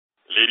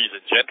Ladies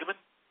and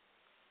gentlemen,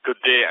 good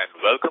day and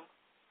welcome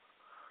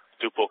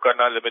to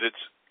Pokarna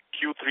Limited's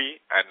Q3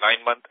 and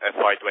 9-month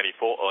FY2024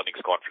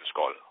 earnings conference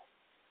call.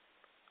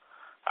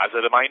 As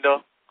a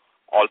reminder,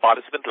 all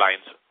participant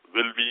lines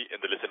will be in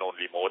the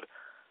listen-only mode,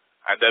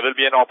 and there will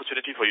be an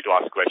opportunity for you to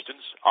ask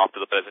questions after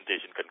the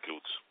presentation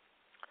concludes.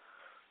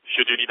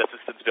 Should you need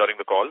assistance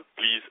during the call,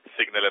 please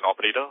signal an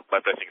operator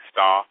by pressing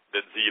star,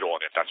 then 0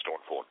 on your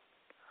touchtone phone.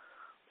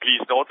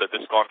 Please note that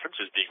this conference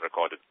is being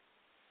recorded.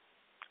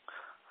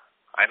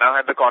 I now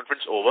hand the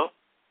conference over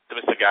to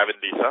Mr. Gavin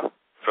Lisa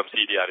from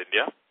CDR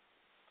India.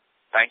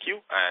 Thank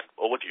you, and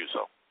over to you,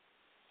 sir.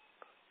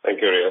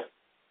 Thank you, Ria.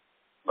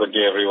 Good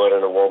day, everyone,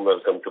 and a warm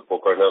welcome to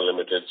Pokarna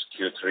Limited's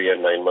Q3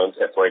 and 9-month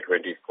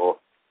FY24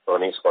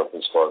 earnings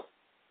conference call.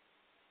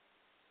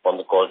 On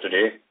the call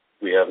today,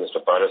 we have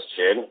Mr. Paras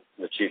Jain,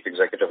 the Chief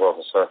Executive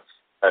Officer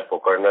at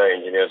Pokarna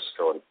Engineered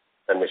Stone,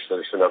 and Mr.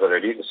 Vishwanath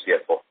Reddy, the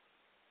CFO.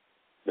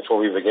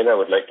 Before we begin, I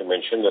would like to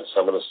mention that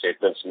some of the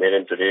statements made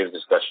in today's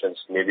discussions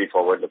may be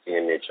forward-looking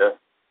in nature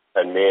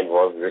and may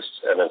involve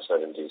risks and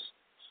uncertainties.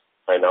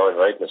 I now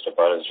invite Mr.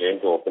 Paras Jain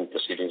to open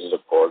proceedings of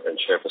the call and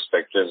share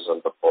perspectives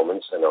on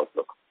performance and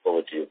outlook.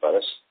 Over to you,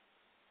 Paras.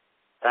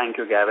 Thank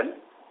you, Gavin.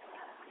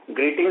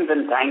 Greetings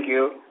and thank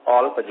you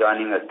all for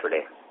joining us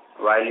today.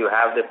 While you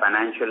have the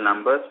financial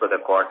numbers for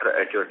the quarter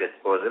at your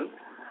disposal,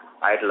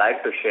 I'd like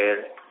to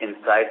share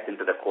insights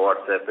into the quartz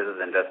surfaces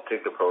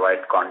industry to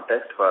provide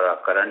context for our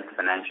current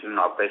financial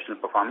and operational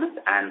performance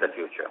and the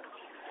future.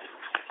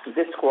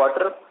 This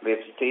quarter,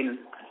 we've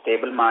seen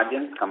stable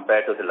margins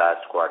compared to the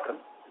last quarter,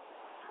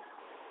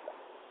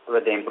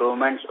 with the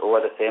improvements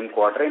over the same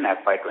quarter in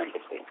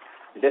FY23.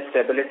 This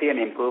stability and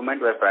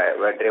improvement were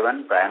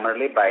driven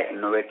primarily by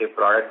innovative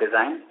product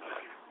design,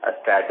 a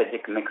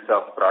strategic mix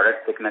of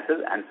product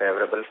thicknesses, and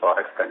favorable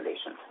forex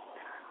conditions.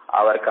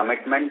 Our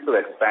commitment to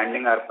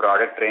expanding our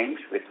product range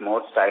with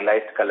more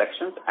stylized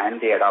collections and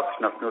the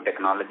adoption of new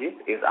technologies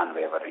is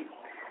unwavering.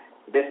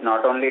 This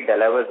not only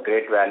delivers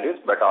great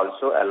values but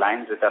also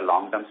aligns with our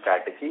long-term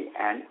strategy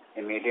and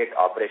immediate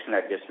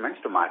operational adjustments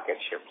to market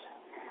shifts.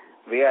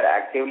 We are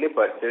actively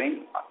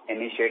pursuing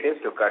initiatives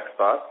to cut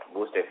costs,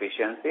 boost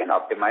efficiency, and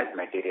optimize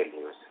material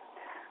use.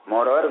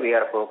 Moreover, we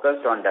are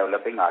focused on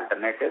developing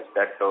alternatives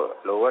that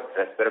lower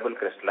respirable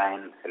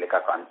crystalline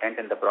silica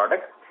content in the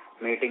product,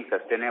 meeting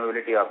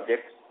sustainability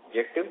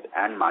objectives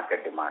and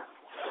market demand.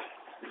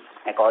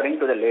 According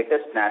to the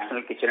latest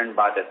National Kitchen and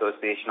Bath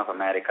Association of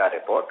America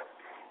report,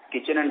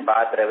 kitchen and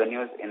bath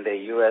revenues in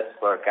the U.S.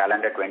 for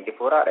calendar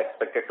 24 are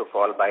expected to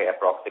fall by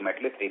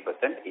approximately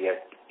 3%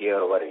 year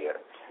over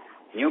year.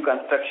 New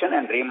construction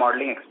and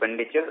remodeling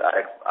expenditures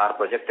are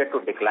projected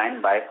to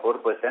decline by 4%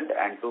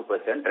 and 2%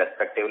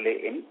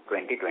 respectively in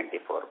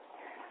 2024.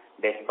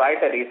 Despite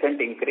a recent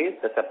increase,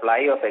 the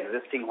supply of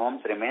existing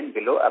homes remain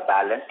below a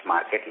balanced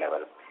market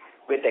level,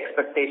 with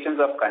expectations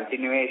of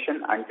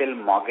continuation until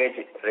mortgage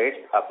rates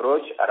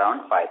approach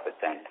around 5%.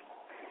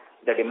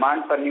 The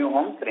demand for new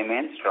homes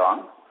remains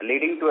strong,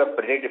 leading to a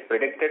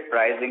predicted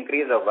price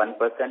increase of 1%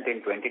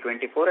 in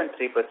 2024 and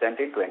 3%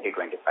 in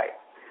 2025.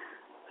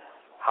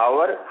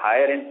 However,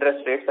 higher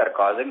interest rates are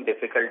causing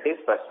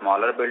difficulties for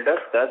smaller builders,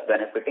 thus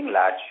benefiting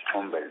large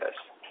home builders.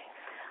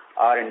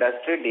 Our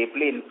industry,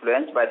 deeply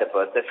influenced by the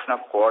perception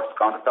of quartz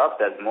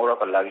countertops as more of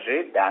a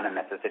luxury than a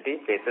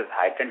necessity, faces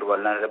heightened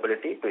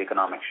vulnerability to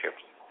economic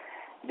shifts.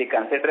 The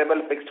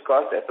considerable fixed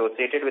costs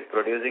associated with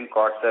producing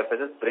quartz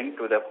surfaces bring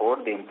to the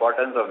fore the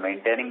importance of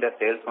maintaining the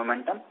sales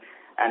momentum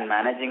and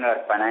managing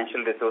our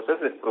financial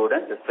resources with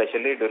prudence,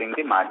 especially during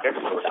the market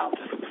slowdown.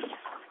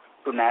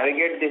 To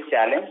navigate this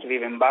challenge,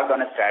 we've embarked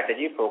on a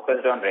strategy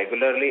focused on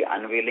regularly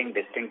unveiling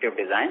distinctive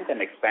designs and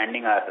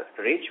expanding our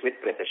reach with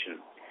precision.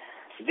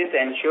 This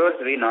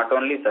ensures we not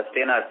only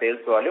sustain our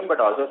sales volume but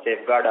also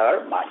safeguard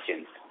our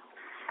margins.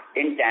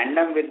 In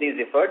tandem with these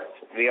efforts,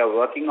 we are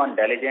working on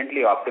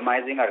diligently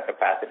optimizing our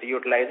capacity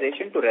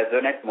utilization to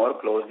resonate more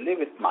closely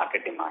with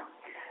market demand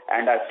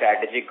and our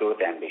strategic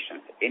growth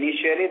ambitions.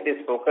 Initially,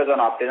 this focus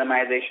on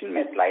optimization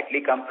may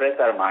slightly compress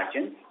our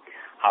margins.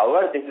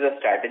 However, this is a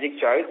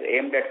strategic choice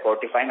aimed at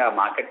fortifying our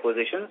market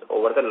positions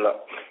over the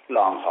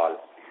long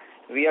haul.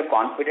 We are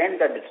confident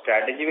that this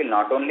strategy will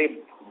not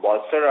only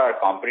bolster our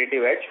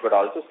competitive edge but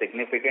also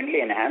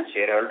significantly enhance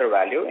shareholder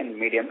value in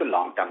medium to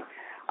long term,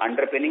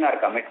 underpinning our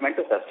commitment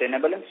to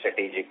sustainable and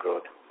strategic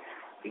growth.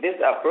 This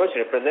approach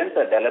represents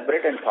a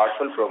deliberate and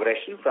thoughtful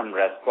progression from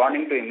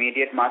responding to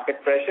immediate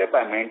market pressure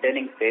by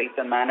maintaining sales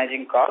and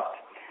managing costs,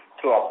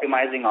 through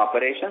optimizing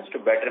operations to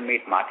better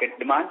meet market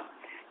demands,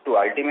 to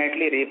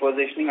ultimately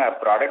repositioning our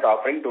product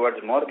offering towards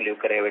more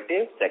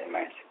lucrative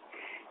segments.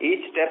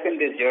 Each step in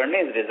this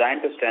journey is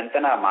designed to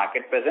strengthen our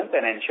market presence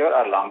and ensure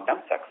our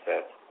long-term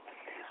success.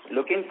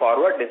 Looking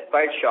forward,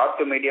 despite short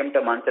to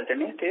medium-term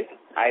uncertainties,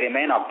 I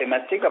remain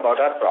optimistic about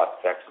our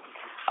prospects.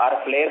 Our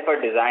flair for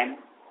design,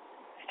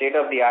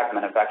 state-of-the-art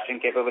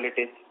manufacturing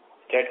capabilities,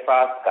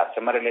 steadfast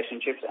customer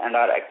relationships, and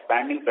our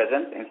expanding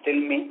presence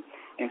instill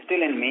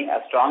in me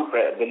a strong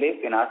belief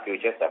in our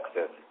future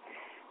success.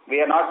 We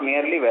are not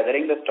merely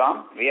weathering the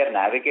storm, we are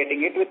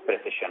navigating it with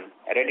precision,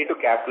 ready to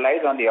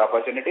capitalize on the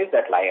opportunities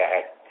that lie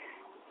ahead.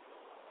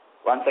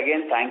 Once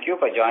again, thank you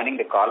for joining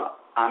the call.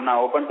 I'm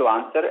now open to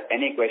answer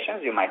any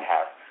questions you might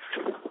have.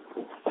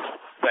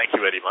 Thank you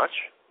very much.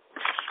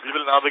 We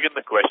will now begin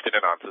the question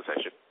and answer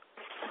session.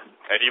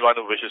 Anyone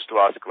who wishes to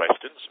ask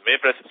questions may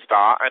press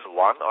star and 1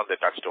 on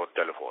their touchtone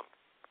telephone.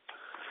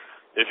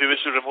 If you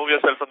wish to remove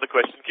yourself from the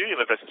question queue, you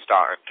may press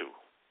star and 2.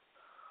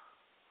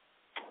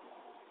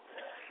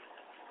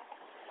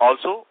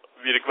 Also,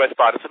 we request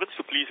participants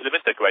to please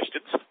limit their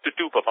questions to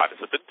 2 per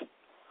participant.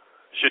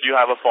 Should you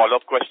have a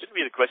follow-up question,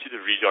 we request you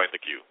to rejoin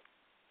the queue.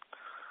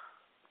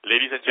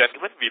 Ladies and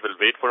gentlemen, we will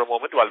wait for a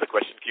moment while the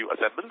question queue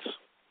assembles.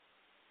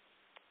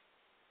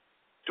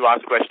 To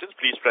ask questions,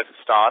 please press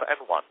star and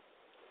 1.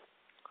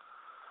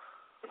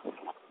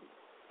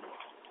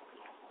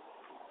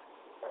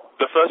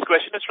 The first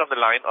question is from the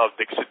line of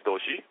Dixit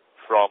Doshi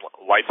from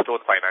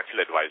Whitestone Financial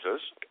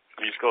Advisors.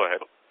 Please go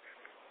ahead.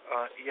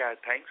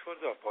 Thanks for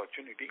the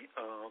opportunity.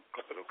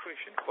 Couple of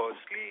questions.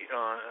 Firstly,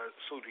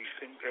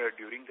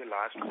 during the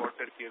last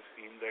quarter, we have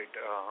seen that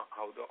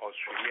how the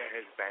Australia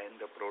has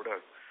banned the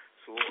product.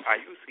 So, are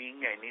you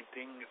seeing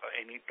anything,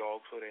 any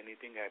talks or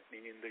anything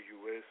happening in the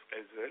US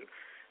as well?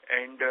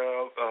 And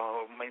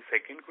my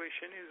second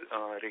question is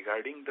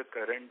regarding the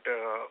current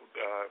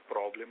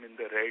problem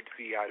in the Red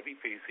Sea. Are we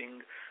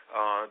facing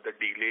the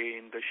delay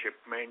in the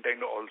shipment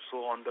and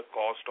also on the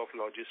cost of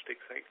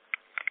logistics side?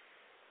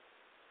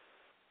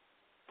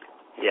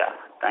 Yeah,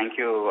 thank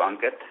you,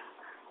 Ankit.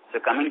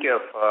 So coming to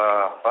your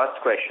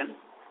first question,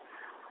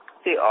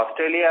 see,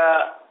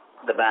 Australia,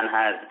 the ban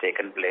has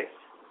taken place,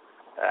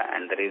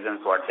 and the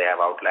reasons what they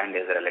have outlined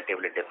is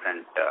relatively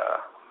different,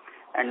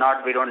 and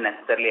we don't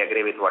necessarily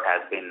agree with what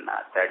has been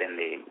said in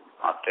the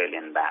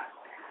Australian ban.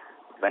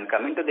 When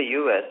coming to the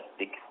US,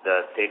 the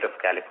state of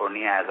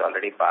California has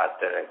already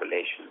passed a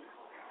regulation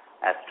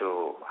as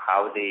to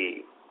how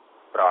the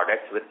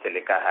products with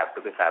silica have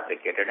to be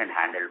fabricated and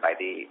handled by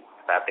the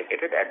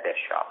fabricated at their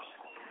shops.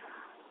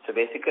 So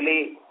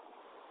basically,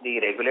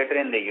 the regulator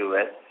in the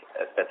US,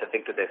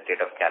 specific to the state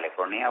of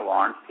California,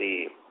 wants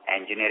the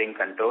engineering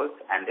controls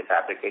and the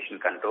fabrication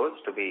controls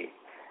to be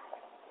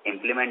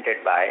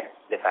implemented by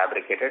the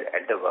fabricated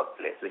at the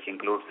workplace, which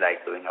includes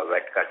like doing a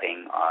wet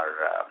cutting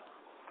or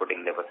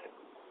putting the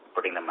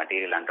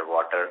material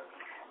underwater,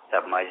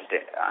 submerged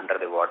under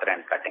the water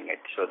and cutting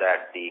it so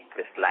that the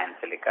crystalline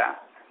silica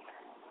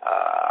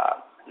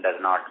does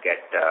not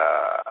get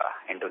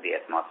into the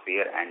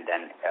atmosphere and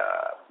then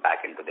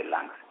back into the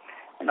lungs.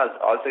 And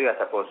also you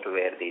are supposed to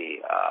wear the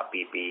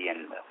PPE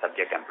and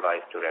subject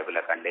employees to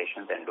regular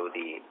conditions and do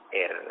the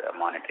air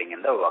monitoring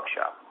in the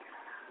workshop.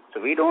 So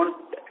we don't,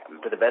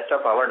 to the best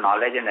of our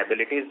knowledge and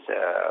abilities,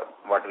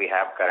 what we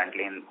have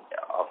currently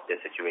of the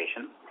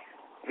situation,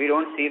 we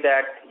don't see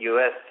that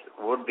US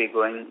would be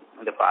going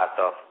the path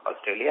of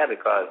Australia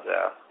because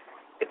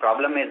the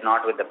problem is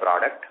not with the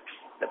product.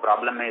 The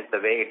problem is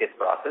the way it is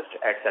processed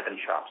at certain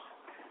shops.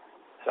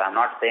 So I'm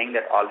not saying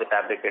that all the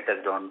fabricators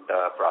don't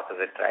process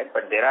it right,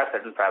 but there are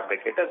certain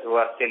fabricators who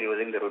are still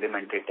using the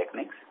rudimentary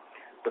techniques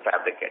to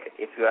fabricate it.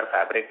 If you are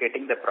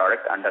fabricating the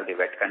product under the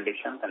wet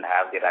conditions and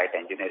have the right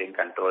engineering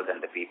controls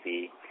and the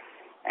PPE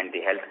and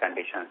the health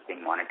conditions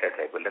being monitored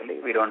regularly,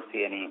 we don't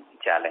see any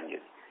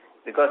challenges.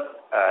 Because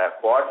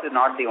quartz is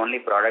not the only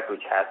product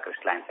which has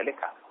crystalline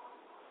silica.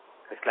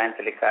 Crystalline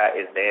silica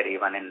is there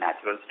even in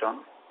natural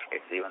stone.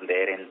 It's even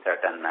there in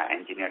certain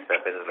engineered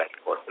surfaces like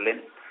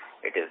porcelain.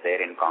 It is there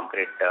in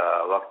concrete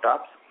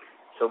worktops.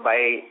 So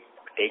by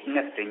taking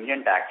a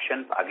stringent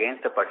action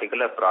against a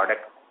particular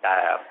product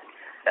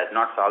does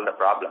not solve the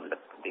problem.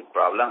 The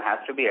problem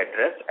has to be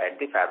addressed at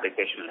the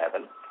fabrication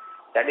level.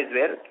 That is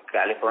where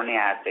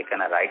California has taken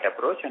a right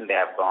approach, and they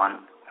have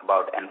gone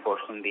about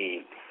enforcing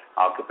the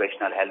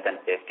occupational health and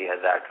safety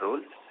hazard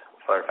rules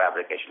for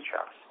fabrication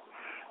shops.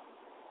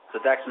 So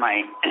that's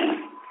my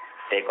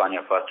take on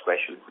your first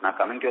question. Now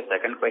coming to your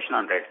second question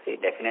on Red Sea,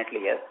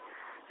 definitely yes.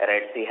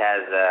 Red Sea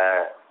has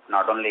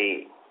not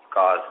only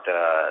caused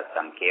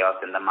some chaos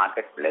in the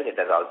marketplace, it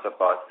has also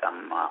caused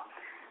some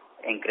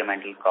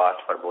incremental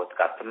cost for both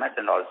customers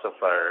and also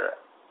for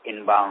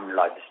inbound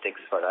logistics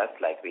for us,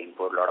 like we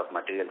import a lot of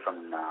material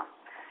from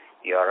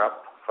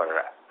Europe for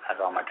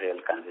raw material,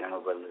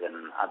 consumables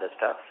and other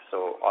stuff.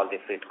 So all the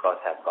freight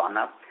costs have gone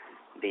up.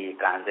 The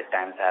transit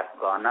times have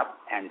gone up,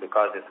 and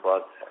because this was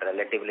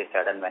relatively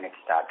sudden when it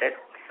started,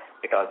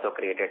 it also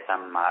created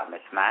some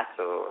mismatch.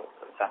 So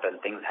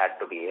certain things had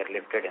to be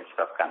airlifted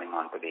instead of coming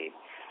onto the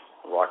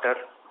water.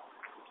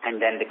 And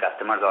then the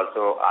customers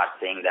also are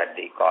saying that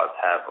the costs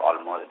have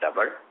almost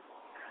doubled.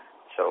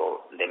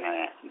 So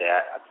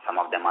some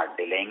of them are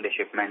delaying the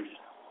shipments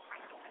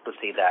to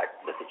see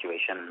that the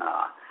situation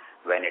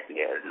when it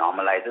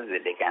normalizes,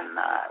 they can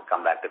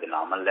come back to the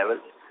normal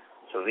levels.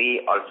 So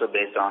we also,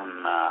 based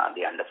on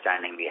the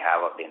understanding we have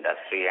of the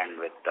industry and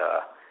with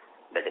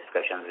the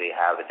discussions we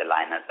have with the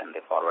liners and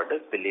the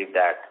forwarders, believe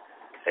that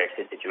Red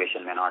Sea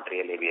situation may not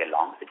really be a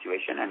long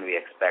situation, and we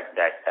expect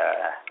that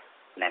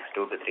next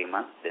 2 to 3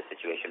 months, the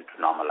situation to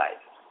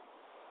normalize.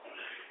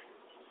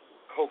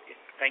 Okay.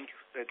 Thank you.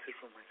 That's it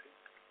from my side.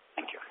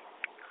 Thank you.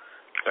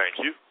 Thank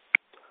you.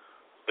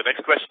 The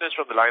next question is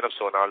from the line of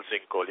Sonal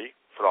Singh Kohli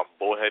from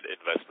Bowhead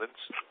Investments.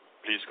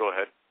 Please go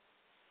ahead.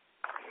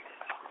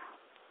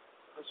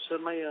 Sir,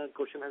 my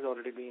question has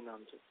already been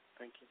answered.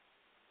 Thank you.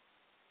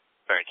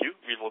 Thank you.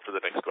 We'll move to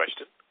the next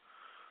question.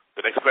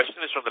 The next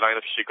question is from the line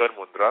of Shikhar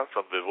Mundra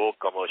from Vivo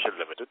Commercial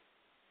Limited.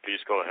 Please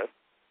go ahead.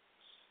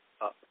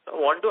 I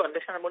want to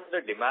understand about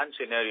the demand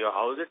scenario.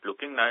 How is it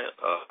looking now,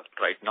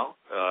 right now?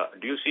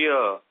 Do you see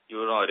a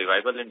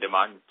revival in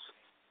demand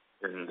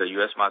in the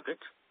U.S. market?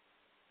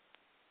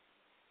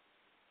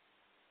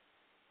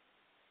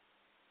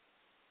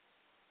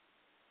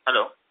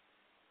 Hello?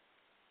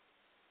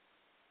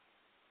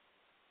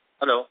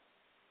 Hello?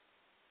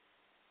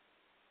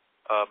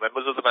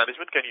 Members of the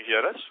management, can you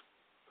hear us?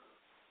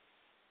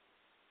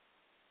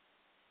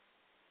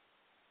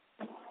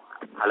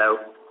 Hello?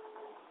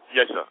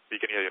 Yes, sir. We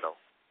can hear you now.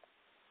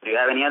 Do you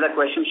have any other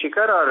question,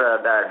 Shikhar,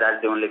 or that's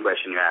the only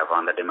question you have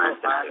on the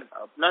demand scenario?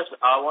 Plus,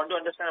 I want to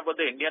understand about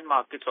the Indian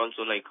markets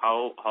also, like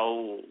how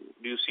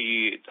do you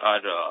see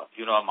our,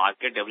 our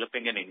market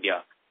developing in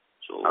India?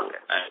 So, okay.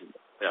 And,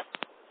 yeah.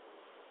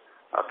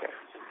 Okay.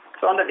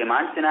 So on the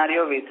demand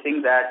scenario, we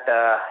think that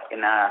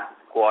in a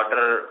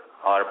quarter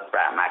or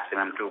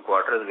maximum 2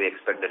 quarters, we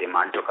expect the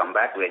demand to come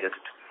back. We're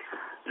just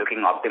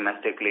looking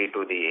optimistically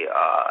to the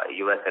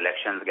U.S.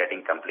 elections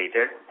getting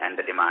completed, and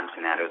the demand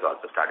scenarios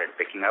also started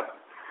picking up.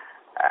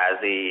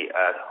 As the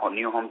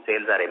new home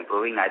sales are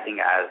improving, I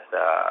think as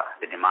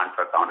the demand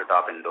for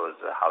countertop in those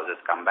houses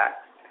come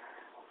back,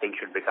 things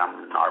should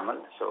become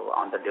normal. So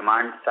on the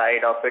demand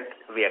side of it,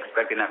 we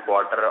expect in a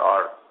quarter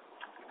or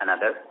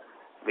another,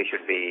 we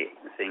should be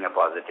seeing a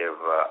positive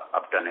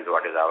upturn is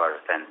what is our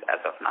sense as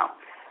of now.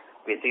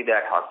 We see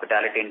that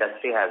hospitality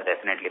industry has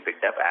definitely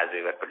picked up as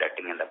we were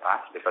predicting in the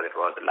past because it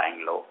was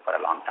lying low for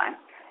a long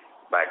time.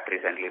 But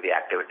recently the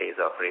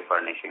activities of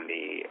refurnishing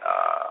the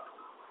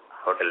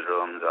hotel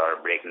rooms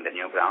or breaking the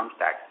new grounds,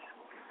 that's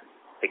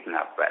picking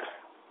up well.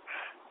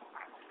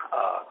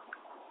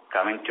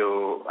 Coming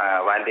to,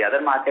 while the other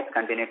markets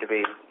continue to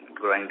be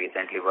growing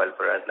decently well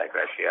for us, like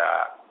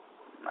Russia,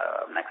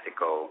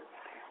 Mexico,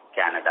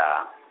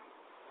 Canada,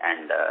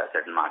 and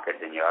certain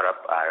markets in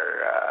Europe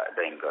are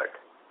doing good.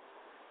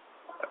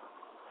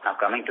 Now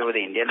coming to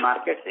the Indian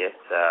market, yes,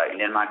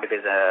 Indian market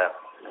is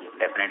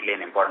definitely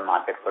an important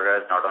market for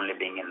us, not only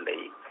being in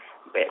the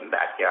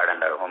backyard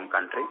and our home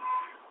country.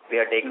 We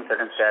are taking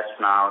certain steps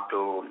now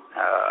to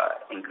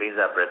increase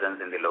our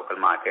presence in the local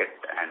market,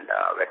 and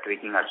we're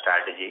tweaking our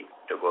strategy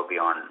to go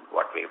beyond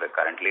what we were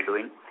currently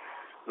doing.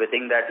 We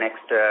think that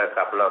next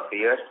couple of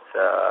years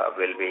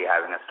we'll be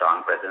having a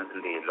strong presence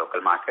in the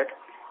local market,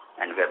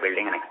 and we are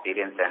building an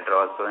experience center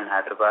also in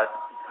Hyderabad,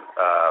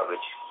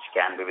 which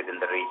can be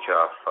within the reach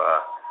of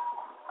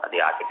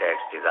the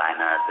architects,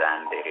 designers,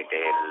 and the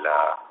retail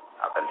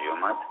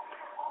consumers.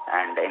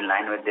 And in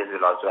line with this,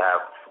 we'll also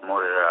have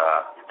more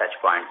touch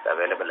points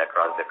available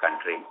across the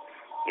country,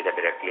 either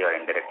directly or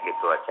indirectly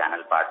through our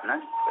channel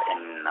partners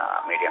in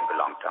medium to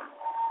long term.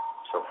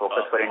 So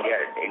focus for India.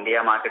 India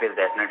market is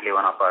definitely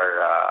one of our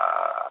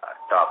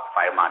top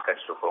 5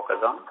 markets to focus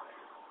on,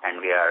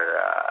 and we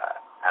are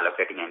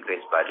allocating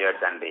increased budgets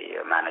and the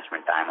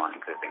management time on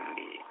increasing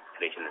the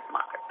reach in this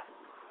market.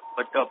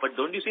 But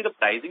don't you see the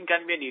pricing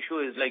can be an issue?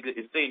 Is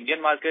the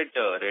Indian market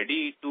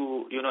ready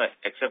to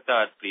accept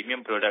our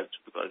premium products?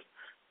 Because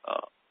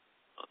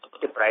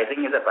the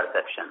pricing is a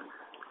perception,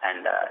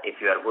 and if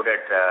you are good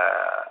at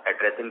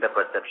addressing the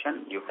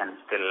perception, you can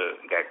still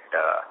get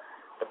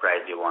the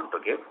price you want to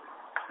give.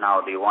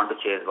 Now, do you want to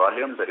chase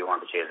volumes, or you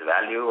want to chase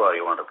value, or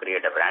you want to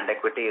create a brand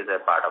equity? Is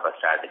a part of a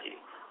strategy.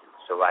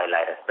 So while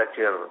I respect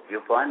your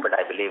viewpoint, but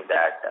I believe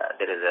that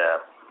there is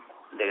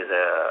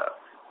a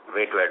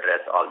way to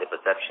address all the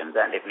perceptions,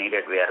 and if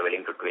needed, we are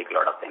willing to tweak a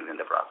lot of things in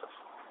the process.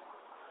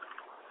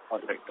 All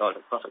right,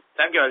 perfect.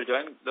 Thank you. I'll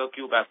join the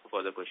queue back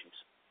for further questions.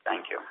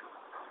 Thank you.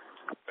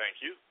 Thank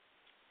you.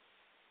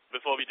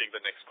 Before we take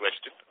the next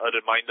question, a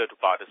reminder to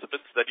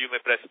participants that you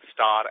may press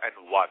star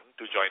and 1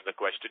 to join the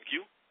question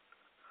queue.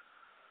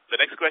 The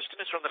next question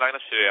is from the line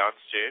of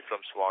Shreyans J. from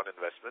Swan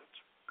Investments.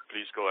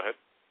 Please go ahead.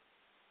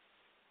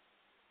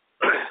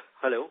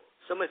 Hello.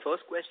 So my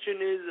first question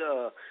is,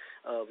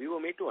 we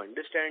were made to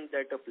understand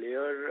that a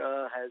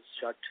player has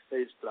shut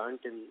his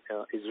plant in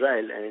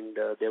Israel, and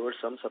there were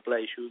some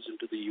supply issues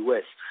into the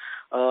U.S.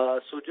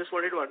 So just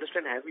wanted to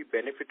understand, have we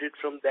benefited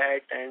from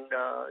that? And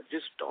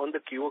just on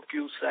the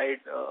QOQ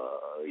side,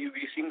 we're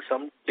seeing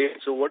some data.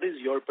 So what is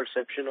your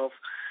perception of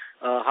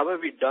how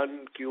have we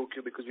done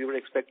QOQ? Because we were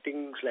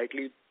expecting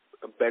slightly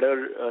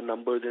better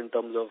numbers in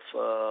terms of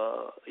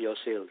your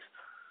sales.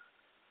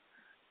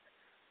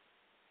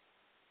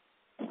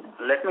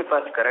 Let me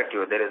first correct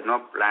you. There is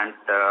no plant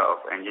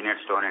of engineered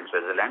stone in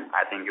Switzerland.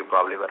 I think you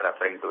probably were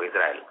referring to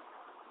Israel.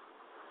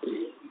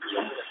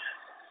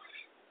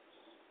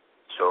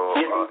 So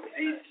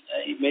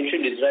I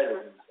mentioned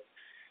Israel.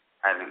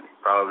 I think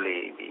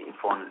probably the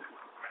phone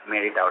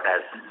made it out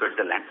as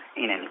Switzerland.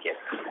 In any case,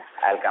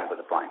 I'll come to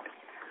the point.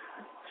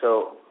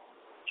 So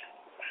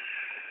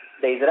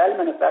The Israel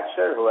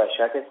manufacturer who has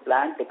shut his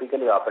plant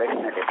typically operates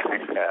in a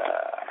different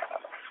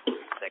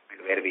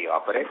segment where we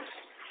operate,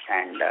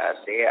 and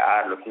they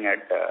are looking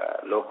at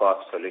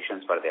low-cost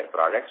solutions for their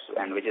products,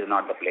 and which is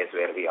not the place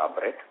where we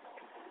operate.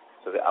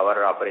 So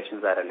our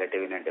operations are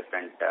relatively in a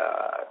different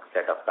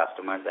set of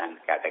customers and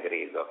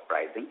categories of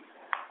pricing.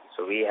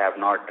 So we have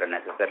not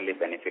necessarily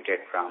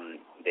benefited from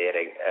their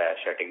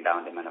shutting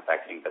down the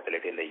manufacturing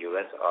facility in the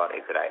US or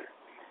Israel,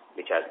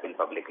 which has been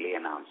publicly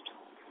announced.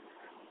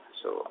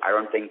 So I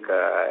don't think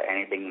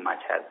anything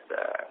much has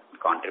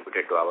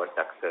contributed to our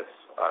success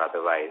or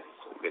otherwise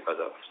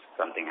because of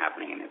something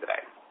happening in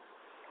Israel.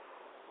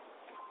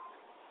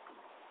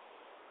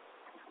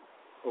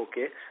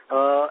 Okay.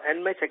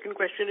 And my second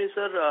question is,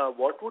 sir,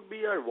 what would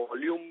be our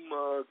volume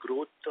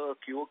growth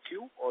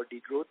QOQ or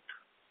degrowth?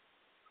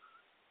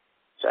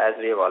 So as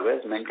we have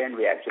always maintained,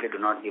 we actually do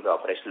not give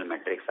operational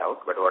metrics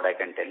out, but what I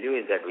can tell you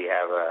is that we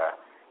have a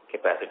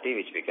capacity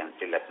which we can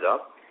still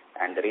absorb.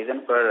 And the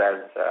reason for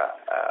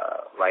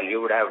while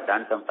you would have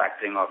done some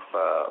factoring of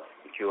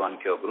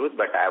Q-on-Q growth,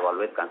 but I have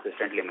always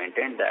consistently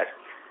maintained that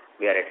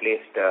we are at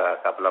least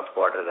a couple of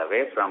quarters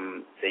away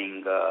from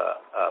seeing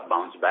a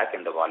bounce back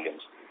in the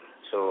volumes.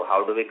 So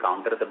how do we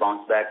counter the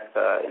bounce back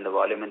in the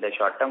volume in the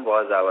short term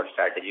was our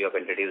strategy of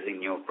introducing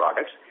new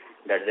products.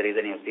 That's the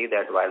reason you see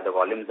that while the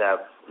volumes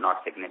have not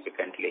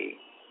significantly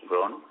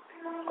grown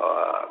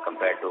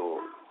compared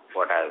to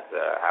what has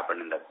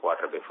happened in the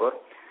quarter before,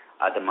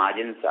 the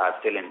margins are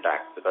still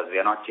intact because we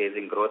are not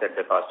chasing growth at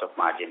the cost of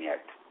margin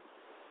yet.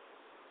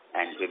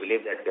 And we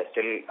believe that we're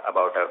still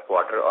about a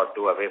quarter or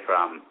two away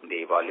from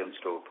the volumes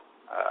to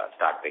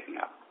start picking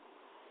up.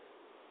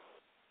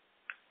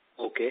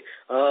 Okay.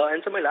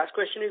 And so my last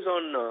question is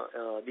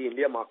on the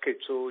India market.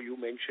 So you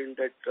mentioned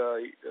that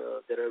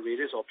there are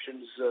various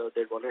options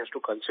that one has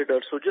to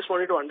consider. So just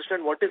wanted to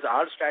understand what is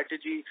our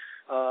strategy.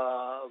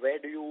 Where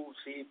do you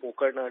see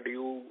Pokarna? Do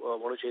you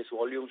want to chase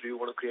volumes? Do you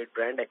want to create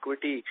brand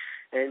equity?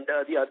 And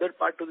the other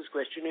part to this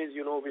question is,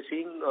 we're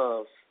seeing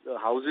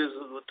houses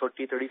with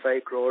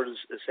 30-35 crores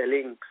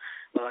selling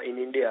in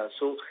India.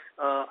 So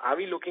are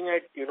we looking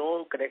at,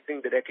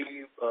 connecting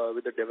directly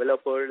with the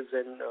developers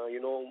and,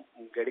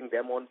 getting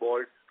them on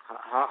board?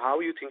 How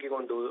are you thinking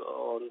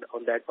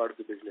on that part of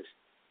the business?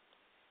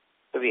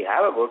 So we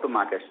have a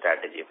go-to-market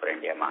strategy for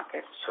India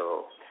market.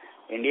 So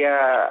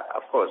India,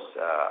 of course,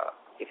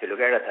 if you look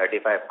at a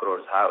 35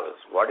 crores house,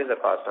 what is the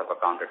cost of a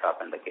countertop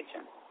in the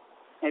kitchen?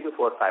 Maybe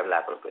 4-5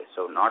 lakh rupees.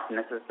 So not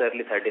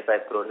necessarily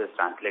 35 crores is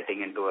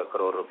translating into a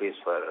crore rupees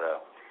for a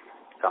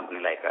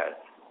company like us.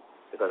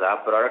 Because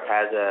our product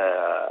has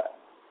a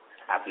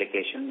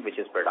application which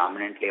is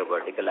predominantly a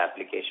vertical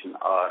application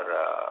or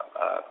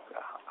a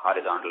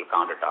horizontal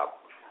countertop.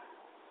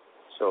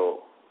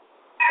 So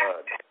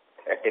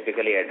it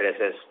typically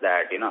addresses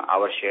that,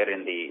 our share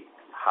in the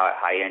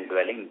high-end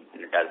dwelling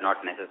does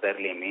not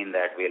necessarily mean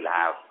that we'll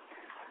have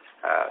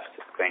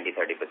 20-30%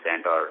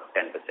 or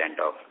 10%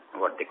 of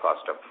what the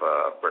cost of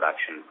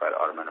production for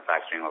or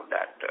manufacturing of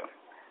that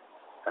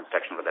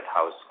construction for that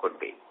house could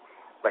be.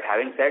 But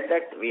having said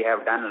that, we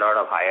have done a lot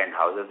of high-end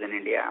houses in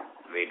India.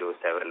 We do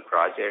several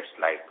projects,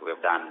 like we've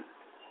done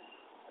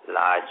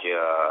large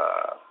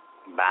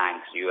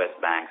banks, U.S.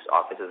 banks,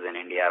 offices in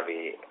India.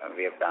 We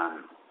have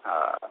done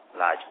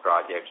large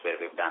projects where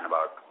we've done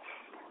about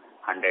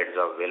hundreds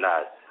of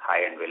villas,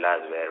 high-end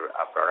villas, where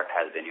our product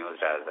has been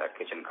used as a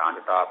kitchen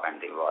countertop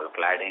and the wall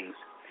claddings.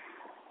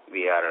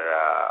 We are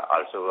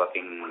also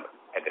working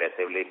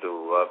aggressively to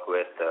work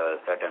with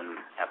certain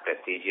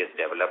prestigious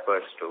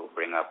developers to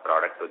bring a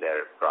product to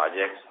their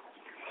projects.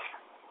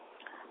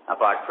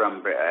 Apart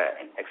from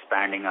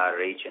expanding our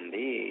reach in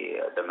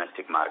the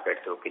domestic market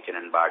through kitchen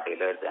and bar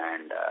dealers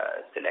and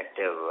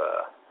selective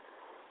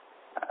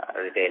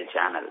retail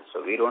channels.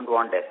 So we don't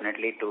want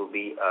definitely to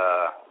be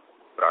a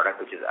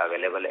product which is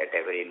available at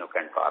every nook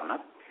and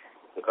corner,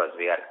 because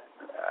we are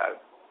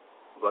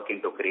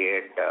working to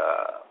create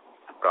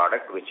a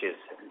product which is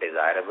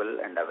desirable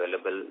and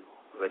available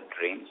with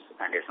dreams,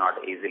 and it's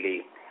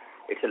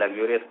a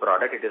luxurious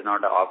product. It is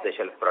not an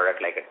off-the-shelf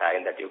product like a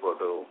tile that you go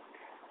to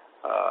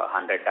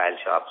 100 tile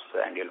shops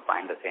and you'll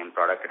find the same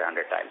product at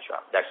 100 tile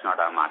shops. That's not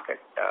our market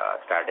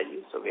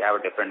strategy. So we have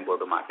a different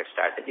go-to-market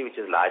strategy, which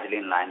is largely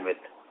in line with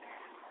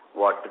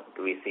what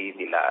we see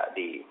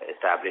the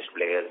established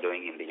players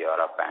doing in the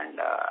Europe and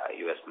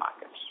US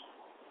markets.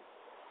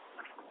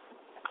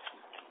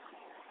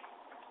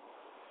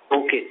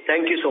 Okay.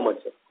 Thank you so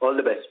much, sir. All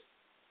the best.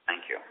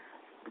 Thank you.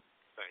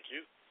 Thank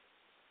you.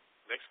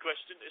 Next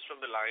question is from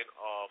the line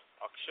of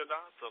Akshada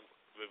from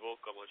Vivo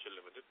Commercial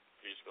Limited.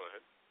 Please go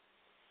ahead.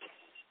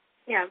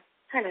 Yeah.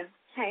 Hello.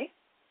 Hi.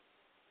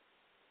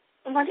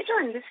 I wanted to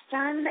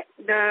understand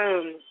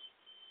the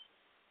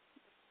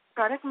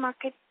product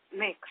market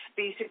mix,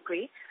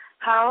 basically,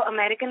 how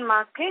American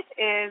market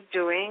is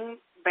doing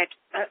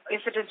better,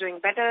 if it is doing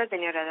better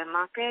than your other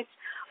markets,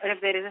 or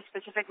if there is a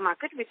specific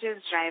market which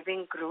is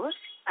driving growth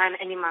and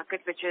any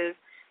market which is,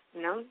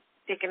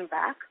 taken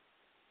back.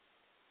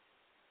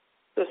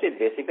 So see,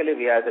 basically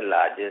we are the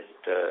largest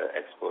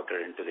exporter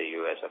into the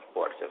U.S. of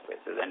port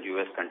surfaces, and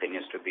U.S.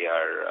 continues to be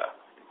our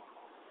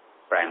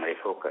primary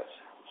focus.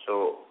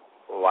 So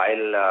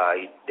while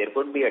there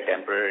could be a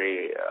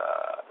temporary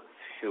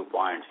few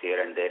points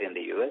here and there in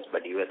the U.S.,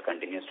 but U.S.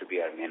 continues to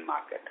be our main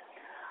market.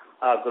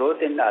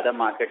 Growth in the other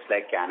markets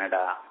like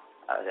Canada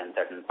and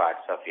certain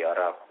parts of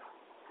Europe,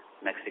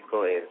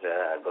 Mexico is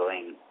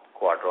growing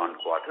quarter on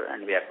quarter,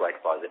 and we are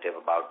quite positive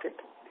about it.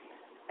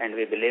 And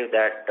we believe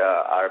that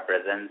our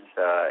presence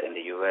in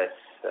the U.S.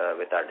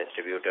 With our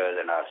distributors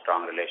and our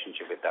strong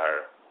relationship with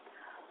our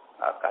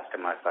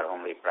customers for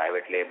whom we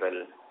private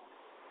label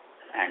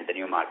and the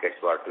new markets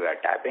what we are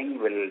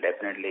tapping will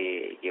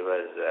definitely give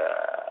us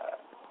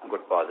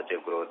good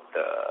positive growth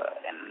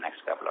in the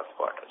next couple of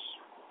quarters.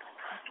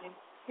 Okay.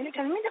 Can you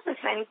tell me the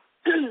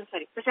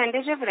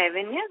percentage of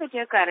revenue that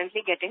you're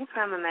currently getting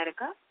from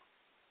America?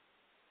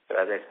 So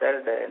as I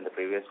said in the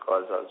previous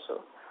calls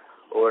also,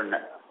 over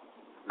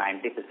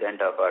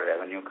 90% of our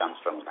revenue comes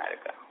from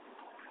America.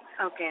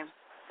 Okay.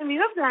 So we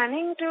were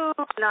planning to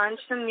launch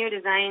some new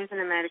designs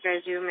in America,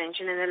 as you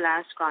mentioned in the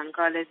last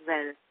Concall as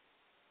well.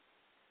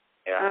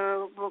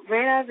 Yeah.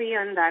 Where are we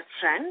on that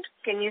front?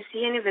 Can you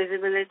see any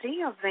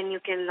visibility of when you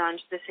can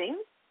launch the same?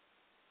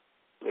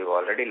 We've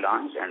already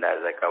launched, and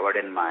as I covered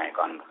in my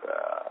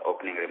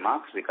opening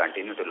remarks, we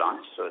continue to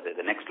launch. So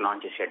the next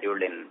launch is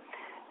scheduled in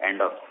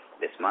end of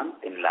this month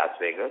in Las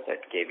Vegas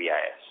at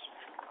KBIS.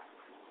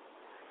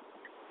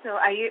 So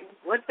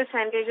what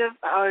percentage of,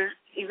 or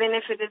even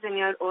if it is in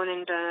your own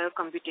internal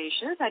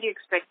computations, are you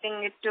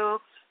expecting it to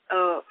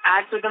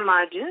add to the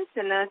margins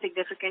in a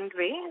significant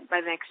way by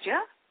next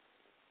year?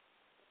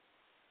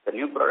 The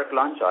new product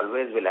launch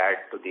always will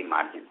add to the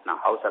margins.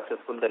 Now, how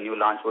successful the new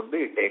launch would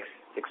be, it takes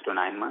 6 to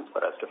 9 months for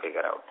us to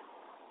figure out.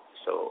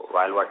 So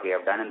while what we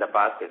have done in the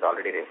past is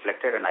already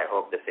reflected, and I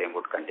hope the same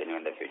would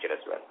continue in the future as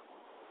well.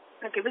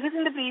 Okay, because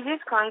in the previous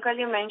Concall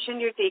you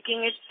mentioned you're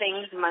taking it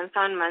things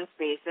month-on-month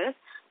basis.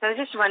 So I was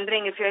just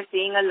wondering if you're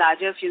seeing a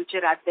larger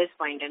future at this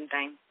point in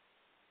time.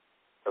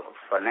 So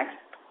for next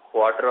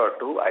quarter or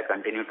two, I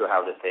continue to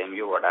have the same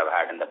view what I've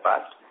had in the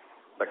past.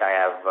 But I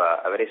have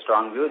a very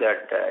strong view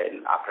that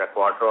after a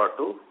quarter or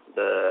two,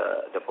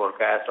 the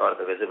forecast or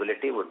the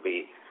visibility would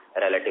be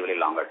relatively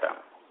longer term.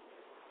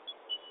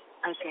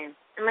 Okay.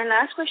 And my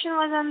last question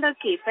was on the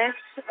capex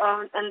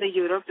on the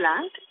Euro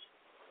plant.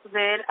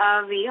 Where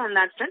are we on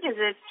that front? Is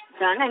it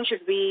done, and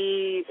should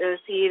we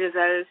see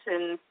results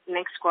in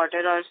next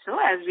quarter or so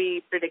as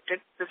we predicted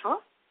before?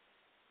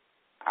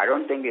 I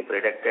don't think we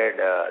predicted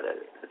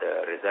the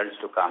results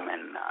to come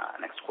in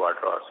next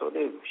quarter or so.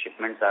 The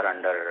shipments are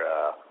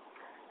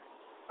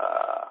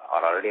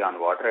are already on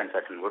water, and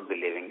certain would be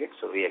leaving it.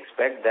 So we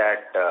expect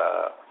that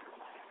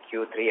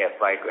Q3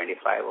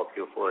 FY25 or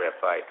Q4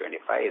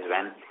 FY25 is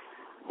when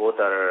both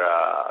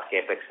are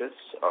capexes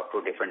of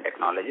two different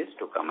technologies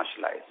to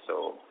commercialize.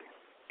 So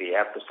we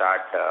have to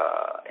start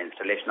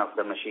installation of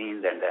the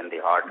machines, and then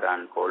the hot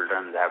run, cold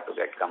runs have to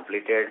get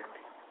completed.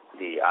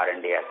 The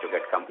R&D has to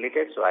get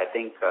completed. So I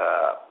think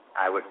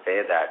I would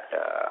say that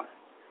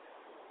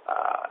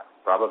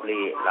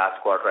probably last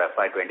quarter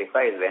FY25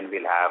 is when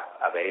we'll have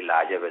a very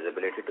larger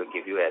visibility to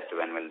give you as to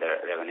when will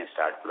the revenue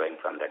start flowing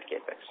from that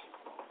capex.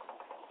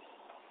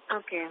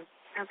 Okay.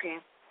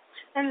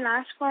 And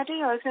last quarter,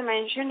 you also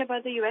mentioned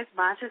about the U.S.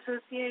 Bass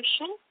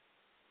Association,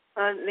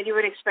 that you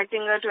were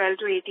expecting a 12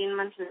 to 18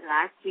 months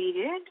lag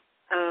period.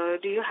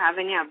 Do you have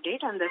any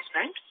update on this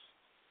front?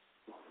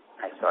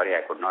 I'm sorry,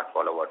 I could not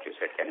follow what you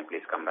said. Can you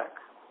please come back?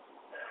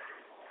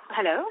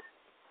 Hello?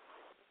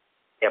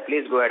 Yeah,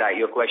 please go ahead.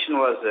 Your question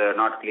was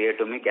not clear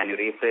to me. Can you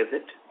rephrase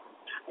it?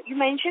 You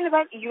mentioned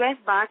about U.S.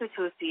 Bass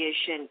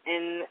Association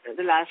in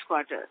the last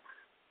quarter.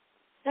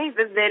 Right,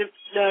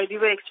 you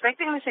were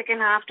expecting the second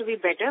half to be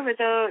better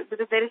because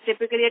there is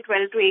typically a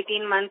 12 to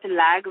 18 month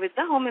lag with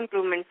the home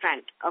improvement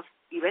front of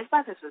U.S.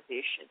 Bath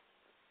Association.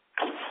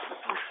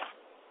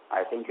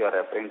 I think you are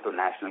referring to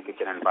National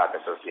Kitchen and Bath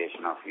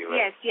Association of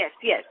U.S. Yes,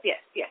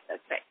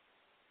 that's right.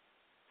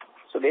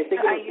 So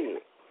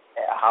basically,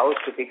 house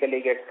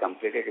typically gets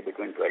completed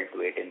between 12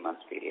 to 18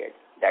 months period.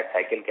 That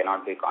cycle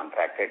cannot be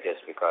contracted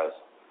just because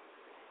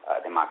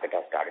the market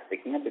has started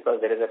picking up,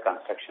 because there is a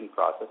construction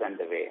process and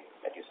the way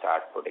that you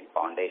start putting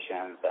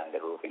foundations and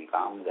the roofing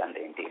comes and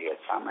the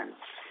interiors come, and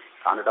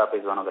countertop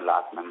is one of the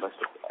last members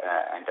to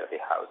enter the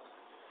house.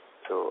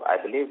 So I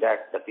believe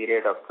that the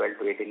period of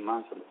 12 to 18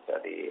 months,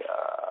 the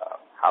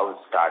house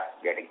starts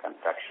getting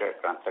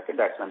constructed,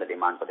 that's when the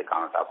demand for the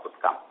countertop would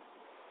come.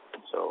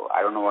 So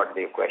I don't know what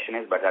the question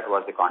is, but that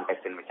was the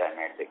context in which I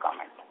made the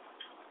comment.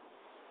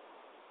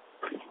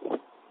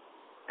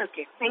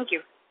 Okay, thank you.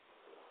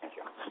 Thank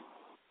you.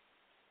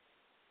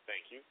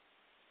 Thank you.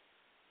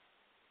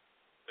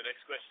 The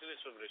next question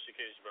is from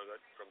Rishikesh Bhagat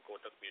from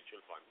Kotak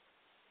Mutual Fund.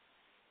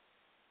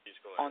 Please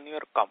go ahead. On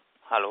your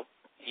hello.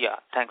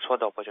 Yeah, thanks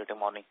for the opportunity.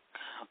 Morning.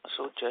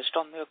 So just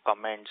on your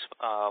comments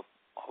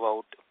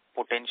about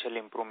potential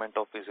improvement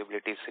of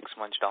visibility 6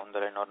 months down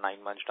the line or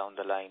 9 months down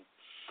the line.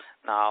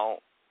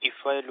 Now, if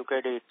I look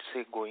at it,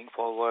 say, going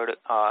forward,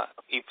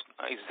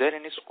 is there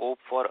any scope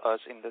for us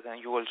in the,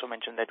 you also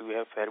mentioned that we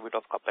have fair bit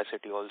of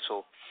capacity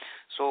also.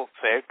 So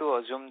fair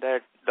to assume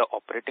that the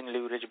operating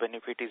leverage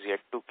benefit is yet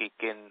to kick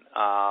in,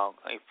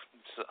 if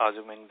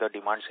assuming the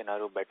demand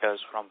scenario betters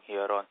from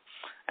here on.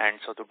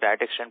 And so to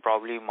that extent,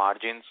 probably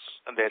margins,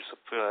 there's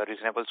a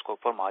reasonable scope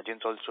for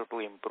margins also to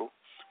improve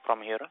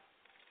from here on.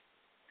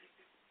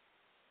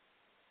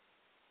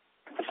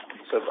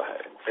 So,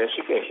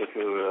 Rishikesh, if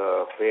you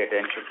pay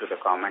attention to the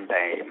comment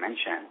I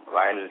mentioned,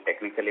 while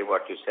technically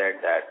what you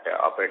said that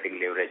operating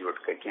leverage would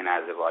kick in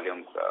as the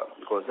volume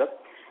goes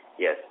up,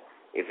 yes,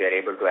 if we are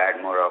able to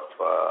add more of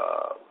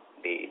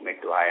the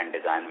mid to high-end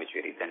design which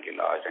we recently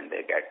launched and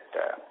they get,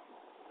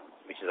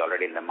 which is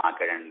already in the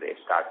market and they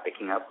start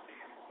picking up,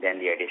 then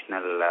the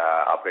additional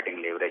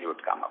operating leverage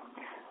would come up.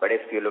 But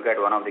if you look at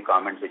one of the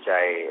comments which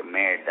I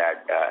made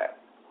that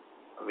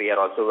we are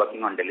also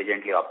working on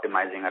diligently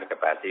optimizing our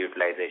capacity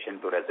utilization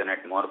to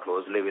resonate more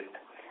closely with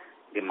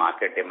the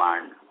market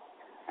demand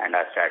and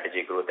our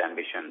strategic growth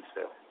ambitions.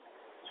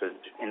 So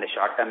in the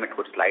short term, it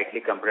could slightly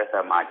compress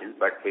our margins,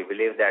 but we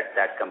believe that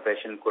that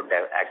compression could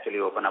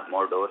actually open up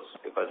more doors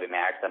because we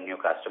may add some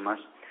new customers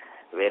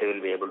where we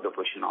will be able to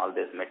push in all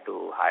these mid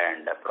to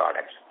high-end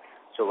products.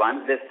 So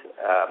once this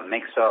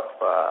mix of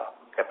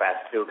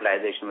capacity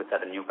utilization with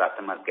our new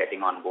customers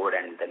getting on board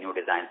and the new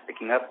designs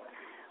picking up,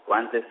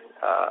 once this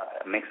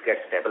mix gets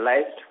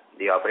stabilized,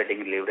 the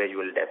operating leverage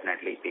will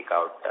definitely peak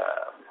out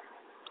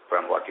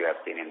from what you have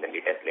seen in the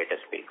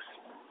latest peaks.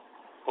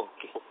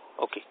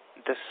 Okay.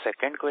 The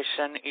second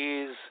question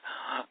is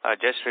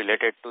just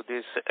related to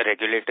this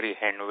regulatory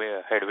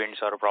headwinds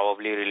or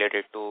probably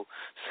related to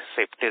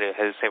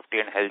health safety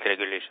and health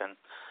regulation.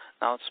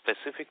 Now,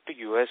 specific to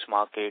U.S.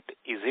 market,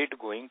 is it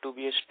going to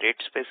be a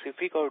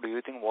state-specific, or do you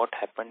think what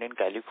happened in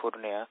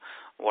California,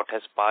 what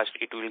has passed,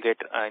 it will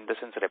get, in the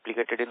sense,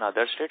 replicated in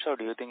other states, or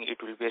do you think it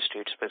will be a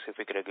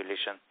state-specific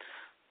regulation?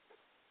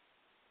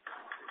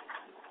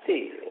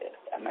 See,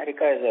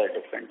 America is a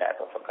different type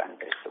of a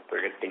country, so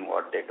predicting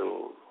what they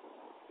do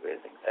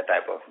is a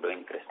type of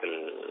doing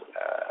crystal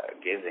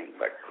gazing.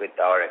 But with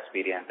our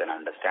experience and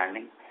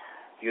understanding,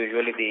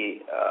 usually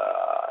the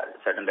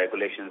certain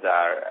regulations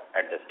are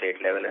at the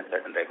state level and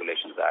certain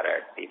regulations are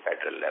at the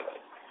federal level.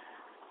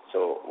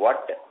 So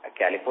what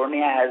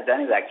California has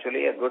done is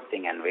actually a good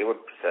thing, and we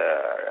would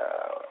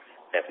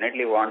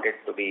definitely want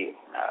it to be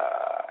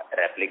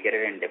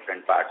replicated in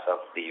different parts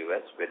of the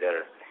U.S.,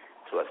 whether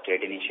through a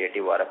state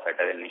initiative or a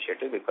federal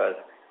initiative, because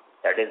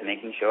that is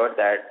making sure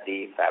that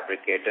the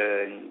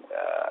fabricating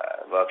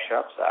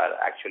workshops are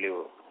actually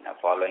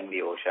following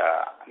the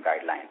OSHA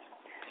guidelines.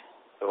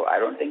 So I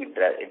don't think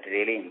it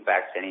really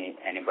impacts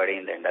anybody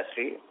in the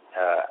industry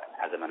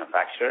as a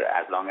manufacturer,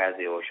 as long as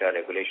the OSHA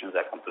regulations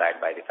are complied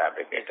by the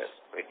fabricators.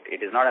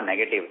 It is not a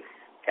negative.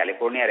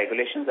 California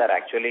regulations are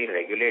actually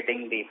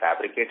regulating the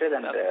fabricators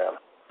and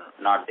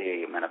not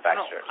the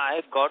manufacturers. No,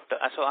 I got,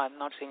 so I'm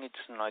not saying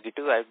it's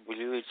negative. I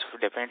believe it's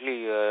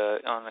definitely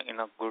in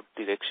a good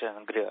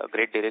direction,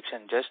 great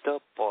direction. Just the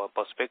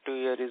perspective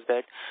here is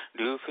that,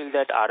 do you feel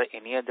that are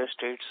any other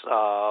states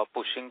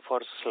pushing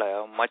for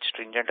much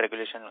stringent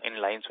regulation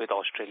in lines with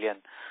Australian?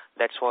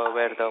 That's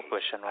where the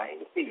question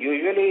was.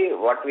 Usually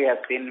what we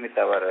have seen with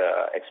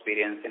our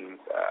experience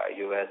in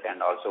US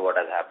and also what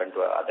has happened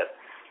to other,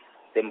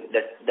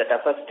 the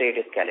toughest state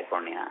is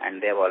California,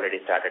 and they have already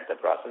started the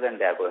process and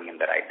they are going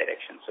in the right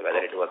direction. So whether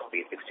it was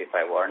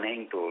P65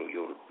 warning to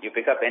you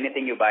pick up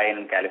anything you buy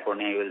in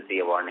California, you will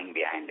see a warning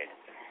behind it,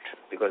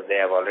 because they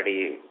have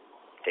already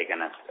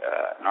taken us,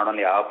 not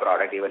only our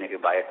product, even if you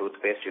buy a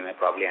toothpaste, you may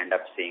probably end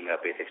up seeing a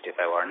P65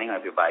 warning,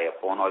 or if you buy a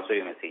phone also,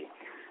 you may see.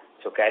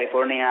 So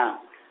California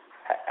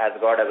has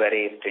got a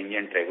very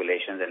stringent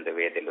regulations in the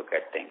way they look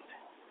at things.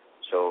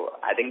 So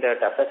I think the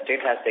toughest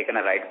state has taken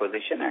a right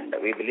position, and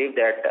we believe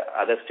that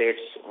other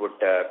states would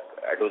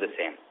do the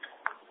same.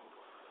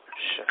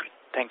 Sure.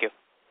 Thank you.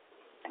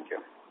 Thank you.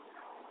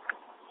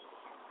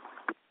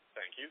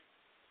 Thank you.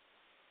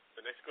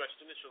 The next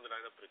question is from the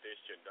line of Pritesh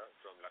Chedda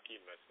from Lucky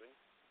Investment.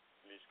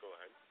 Please go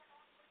ahead.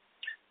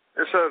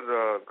 Yes,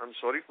 sir. I'm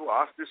sorry to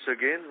ask this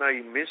again.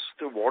 I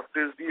missed what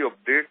is the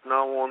update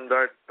now on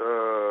that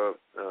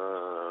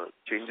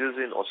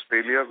changes in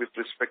Australia with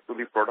respect to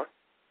the product?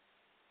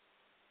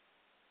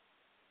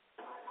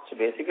 So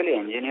basically,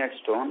 engineered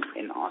stone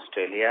in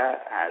Australia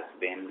has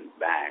been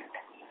banned.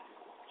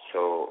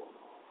 So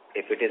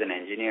if it is an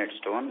engineered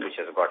stone which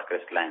has got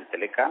crystalline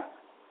silica,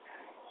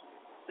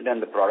 then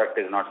the product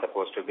is not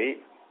supposed to be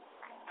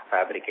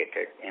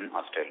fabricated in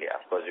Australia.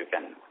 Of course, you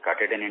can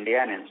cut it in India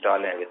and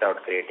install it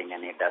without creating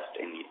any dust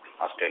in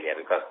Australia,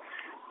 because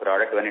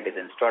product, when it is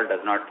installed,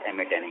 does not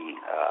emit any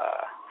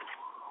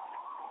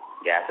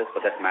gases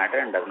for that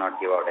matter and does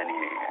not give out any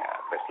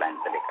crystalline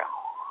silica.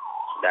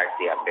 That's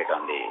the update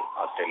on the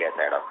Australia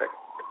side of it.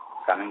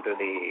 Coming to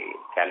the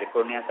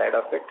California side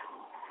of it,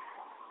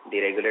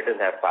 the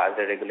regulators have passed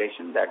a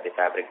regulation that the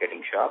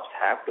fabricating shops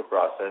have to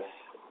process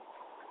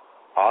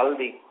all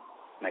the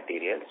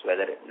materials,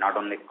 whether not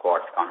only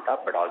quartz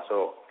countertop but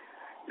also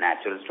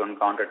natural stone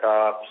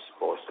countertops,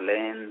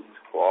 porcelains,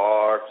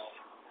 quartz,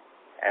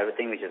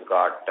 everything which has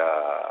got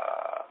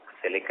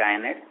silica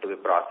in it to be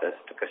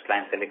processed,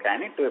 crystalline silica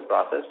in it to be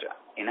processed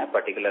in a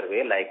particular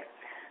way, like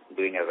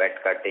doing a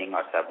wet cutting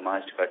or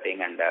submerged cutting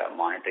and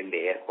monitoring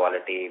the air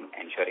quality,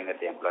 ensuring that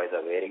the employees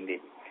are wearing the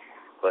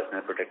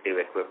personal protective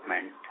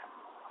equipment.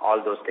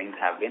 All those things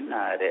have been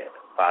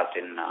passed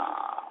in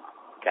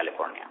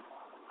California.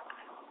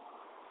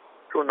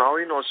 So now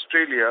in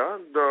Australia,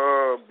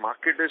 the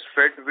market is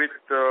fed with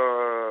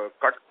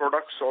cut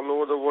products all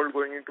over the world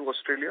going into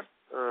Australia,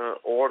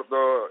 or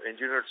the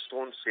engineered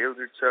stone sales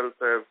itself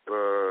have,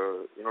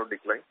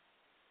 declined?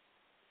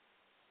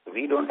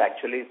 We don't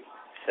actually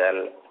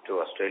sell to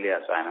Australia,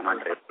 so I may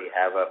not really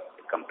have a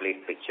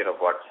complete picture of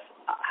what's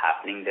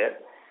happening there.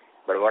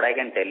 But what I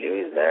can tell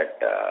you is that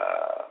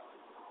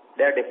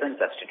there are different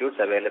substitutes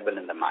available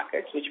in the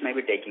markets which may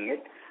be taking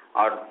it,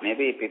 or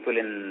maybe people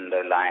in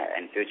the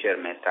future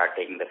may start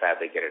taking the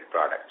fabricated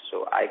products.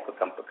 So I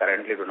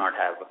currently do not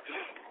have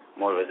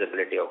more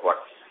visibility of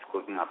what's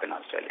cooking up in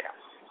Australia.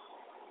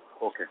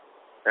 Okay.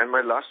 And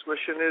my last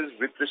question is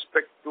with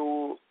respect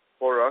to,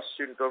 for us,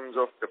 in terms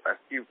of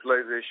capacity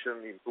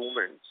utilization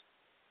improvements,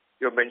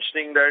 you're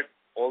mentioning that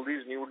all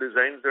these new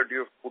designs that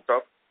you have put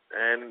up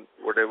and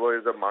whatever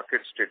is the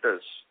market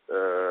status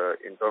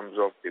in terms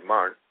of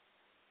demand,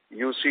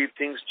 you see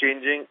things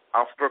changing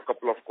after a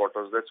couple of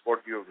quarters. That's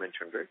what you have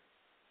mentioned, right?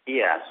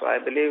 Yeah, so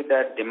I believe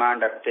that demand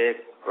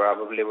uptake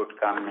probably would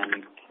come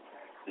in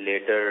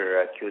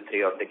later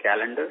Q3 of the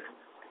calendar.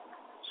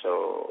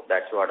 So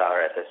that's what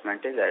our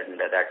assessment is, and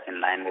that's in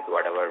line with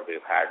whatever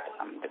we've had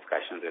some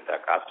discussions with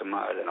our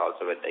customers and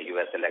also with the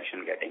U.S.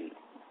 election getting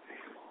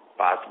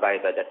passed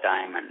by the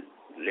time and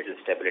little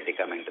stability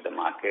coming to the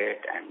market.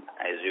 And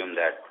I assume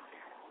that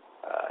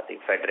the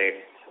Fed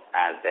rates,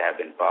 as they have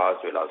been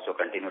paused, will also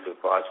continue to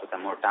pause for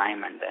some more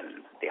time, and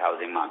then the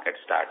housing market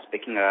starts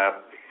picking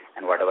up,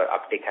 and whatever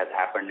uptick has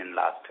happened in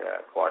last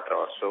quarter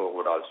or so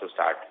would also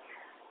start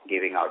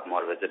giving out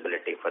more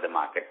visibility for the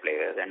market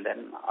players. And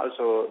then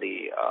also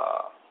the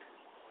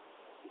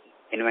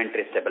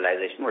inventory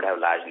stabilization would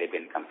have largely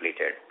been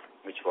completed,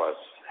 which was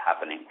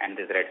happening, and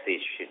this Red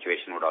Sea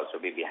situation would also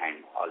be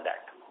behind all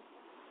that.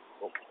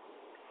 Okay.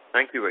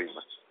 Thank you very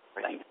much.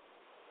 Thank you.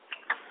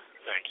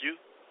 Thank you.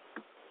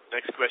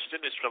 Next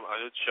question is from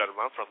Anuj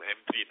Sharma from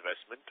M3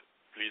 Investment.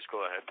 Please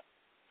go ahead.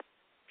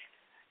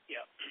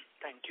 Yeah,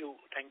 thank you.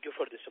 Thank you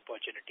for this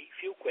opportunity.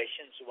 Few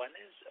questions. One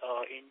is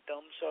in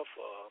terms of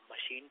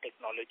machine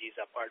technologies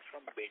apart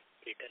from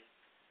Britain,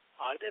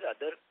 are there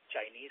other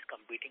Chinese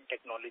competing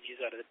technologies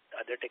or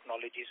other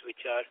technologies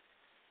which are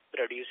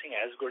producing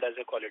as good as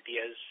a quality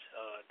as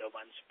the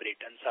ones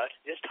Britain's are?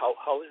 Just how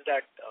is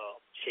that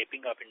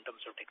shaping up in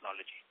terms of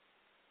technology?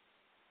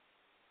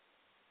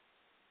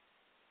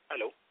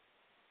 Hello?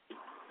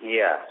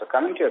 Yeah, so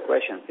coming to your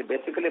question, see,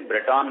 basically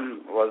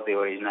Breton was the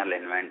original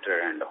inventor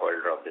and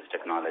holder of this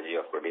technology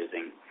of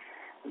producing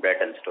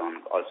Breton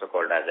stone, also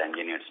called as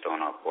engineered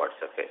stone or quartz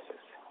surfaces.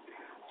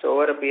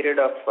 So over a period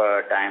of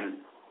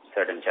time,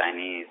 certain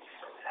Chinese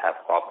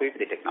have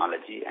copied the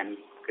technology and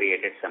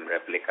created some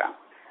replica.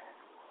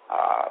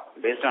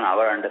 Based on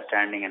our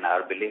understanding and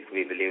our belief,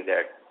 we believe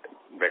that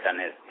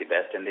Breton is the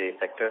best in the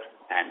sector,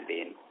 and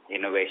the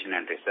innovation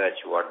and research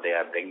what they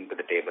are bringing to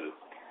the table.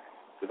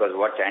 Because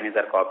what Chinese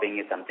are copying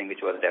is something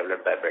which was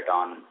developed by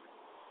Breton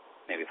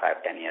maybe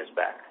 5-10 years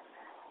back.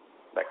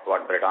 But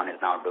what Breton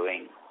is now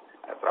doing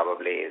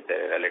probably is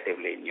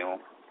relatively new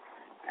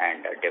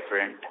and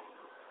different,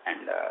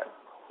 and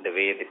the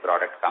way the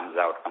product comes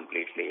out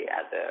completely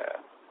as a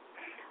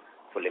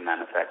fully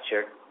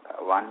manufactured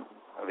one,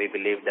 we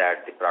believe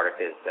that the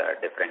product is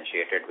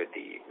differentiated with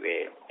the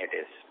way it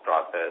is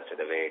processed,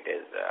 the way it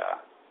is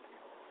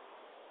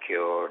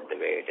cured, the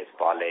way it is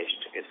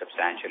polished is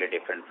substantially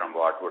different from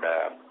what would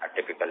a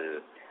typical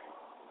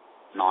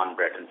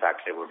non-Breton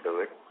factory would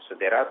do it. So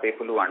there are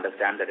people who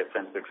understand the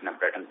difference between a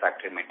Breton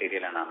factory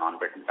material and a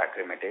non-Breton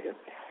factory material.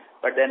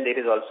 But then there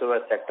is also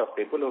a sect of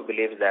people who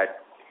believe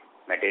that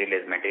material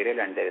is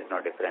material and there is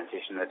no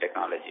differentiation in the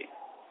technology.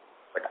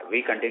 But we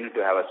continue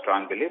to have a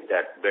strong belief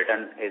that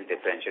Breton is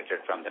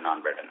differentiated from the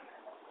non-Breton.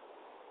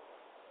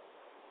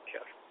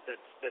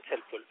 That's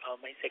helpful.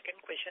 My second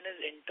question is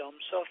in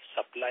terms of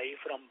supply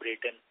from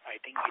Britain. I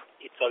think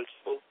it's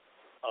also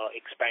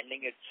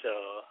expanding its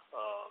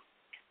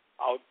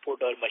output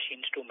or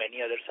machines to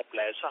many other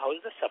suppliers. So how is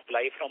the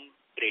supply from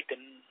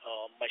Britain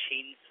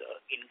machines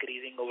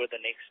increasing over the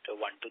next 1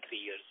 to 3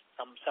 years?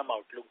 Some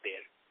outlook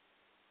there.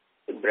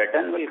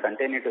 Britain will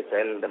continue to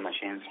sell the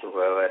machines to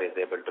whoever is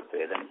able to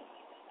pay them.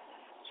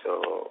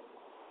 So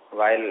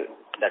while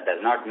that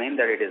does not mean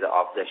that it is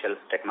off-the-shelf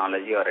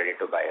technology or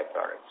ready-to-buy a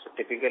product. So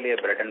typically a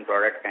Breton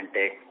plant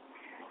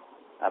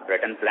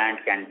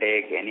can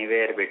take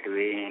anywhere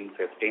between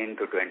 15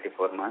 to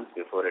 24 months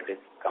before it is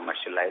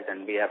commercialized,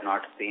 and we have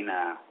not seen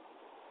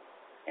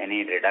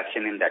any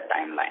reduction in that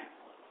timeline.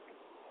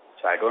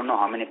 So I don't know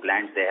how many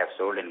plants they have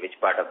sold in which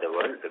part of the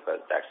world,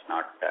 because that's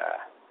not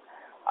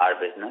our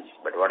business.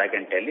 But what I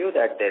can tell you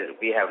that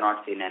we have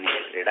not seen any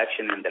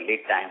reduction in the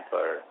lead time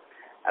for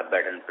a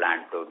bed-in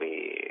plant to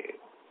be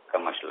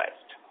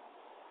commercialized.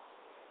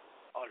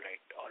 All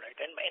right.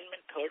 And my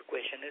third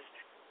question is,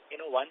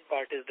 one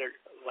part is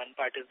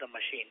the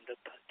machine.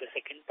 The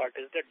second part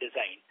is the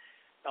design.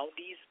 Now,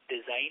 these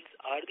designs,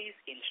 are these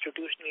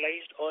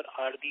institutionalized or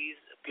are these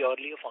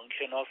purely a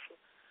function of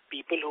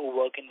people who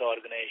work in the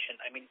organization?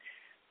 I mean,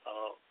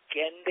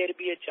 can there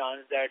be a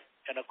chance that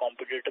a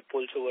competitor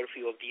pulls over a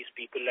few of these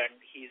people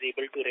and he's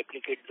able to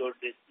replicate those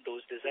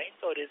designs,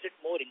 or is it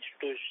more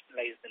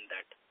institutionalized than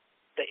that?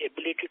 The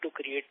ability to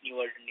create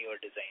newer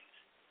designs.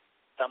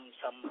 Some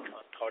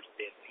thoughts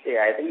there.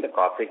 Yeah, I think the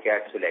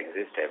copycats will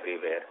exist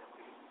everywhere.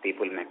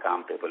 People may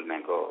come, people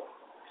may go.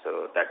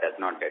 So that does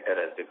not deter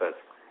us because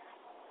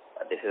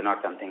this is not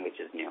something which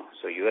is new.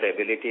 So your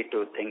ability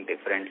to think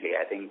differently,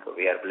 I think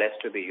we are blessed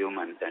to be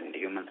humans, and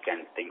humans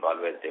can think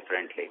always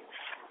differently.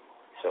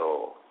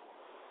 So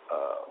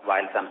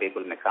while some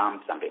people may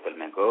come, some people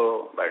may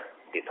go, but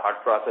the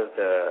thought process,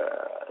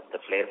 the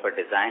flair for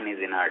design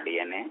is in our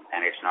DNA,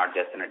 and it's not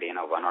just in the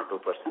DNA of 1 or 2%.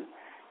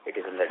 It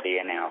is in the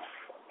DNA of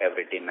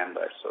every team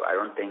member. So I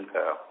don't think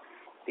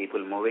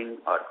people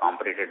moving or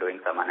competitor doing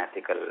some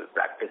unethical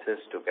practices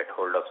to get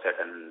hold of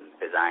certain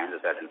designs or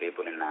certain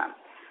people in an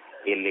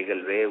illegal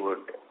way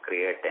would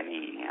create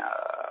any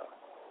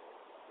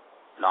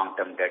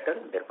long-term deter.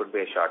 There could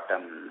be a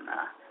short-term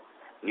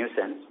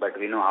nuisance, but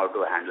we know how to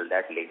handle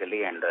that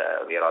legally, and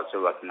we are also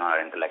working on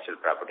our intellectual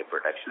property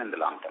protection in the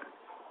long term.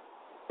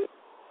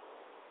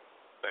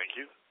 Thank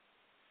you.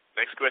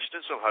 Next question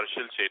is from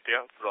Harshil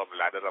Setia from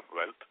Ladder Up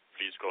Wealth.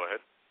 Please go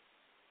ahead.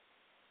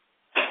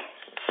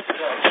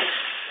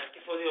 Thank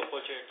you for the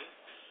opportunity.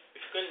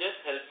 If you can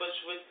just help us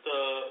with,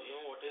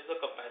 what is the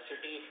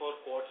capacity for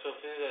quartz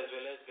surface as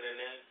well as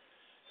granite,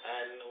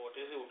 and what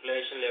is the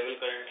utilization level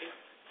currently?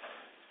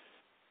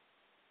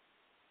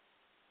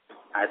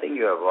 I think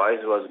your voice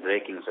was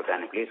breaking, so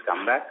can you please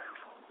come back?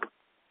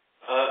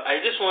 I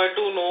just wanted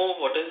to know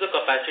what is the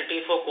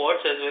capacity for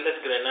quartz as well as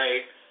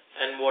granite,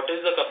 and what is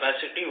the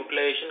capacity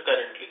utilization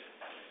currently?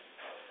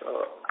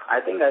 I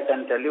think I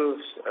can tell you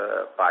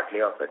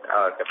partly of it.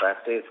 Our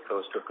capacity is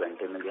close to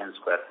 20 million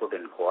square foot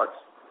in quartz,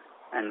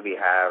 and we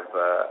have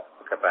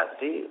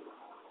capacity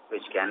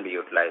which can be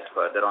utilized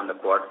further on the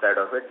quartz side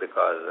of it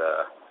because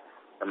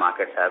the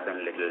markets have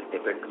been a little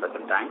tepid for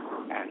some time,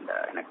 and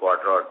in a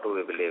quarter or two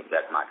we believe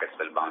that markets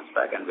will bounce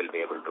back and will be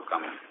able to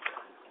come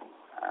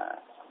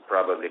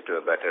probably to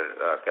a better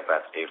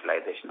capacity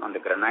utilization. On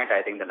the granite,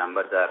 I think the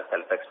numbers are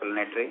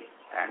self-explanatory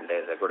and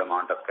there's a good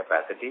amount of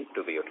capacity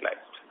to be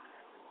utilized.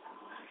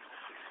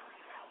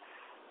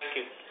 Thank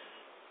you.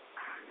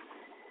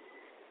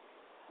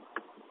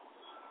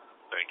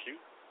 Thank you.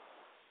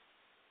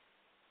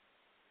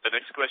 The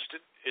next question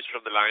is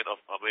from the line of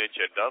Amey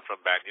Chedda from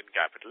Banyan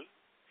Capital.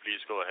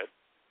 Please go ahead.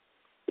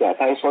 Yeah,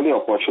 thanks for the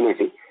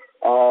opportunity.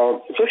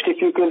 Just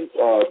if you could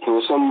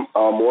throw some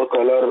more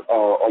color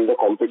on the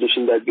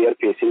competition that we are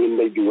facing in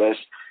the US,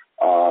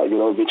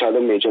 which are the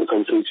major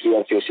countries we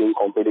are facing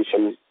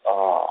competition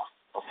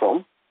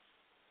from?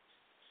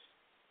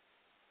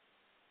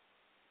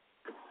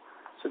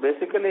 So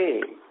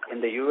basically, in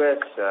the US,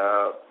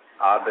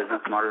 our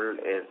business model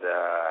is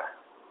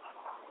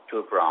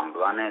two-pronged.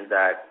 One is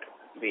that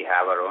we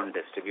have our own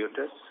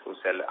distributors who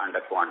sell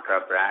under Contra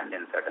brand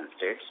in certain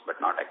states, but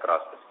not across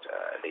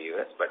the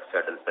US, but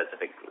certain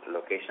specific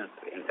locations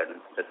in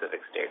certain specific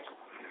states.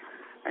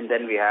 And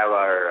then we have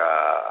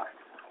our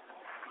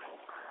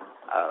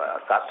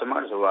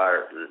customers who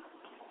are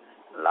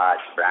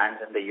large brands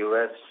in the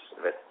US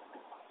with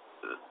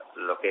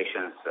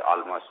locations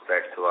almost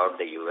spread throughout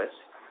the US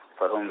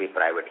for whom we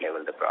private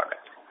label the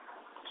product.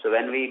 So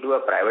when we do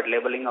a private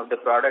labeling of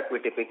the product, we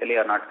typically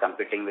are not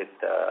competing with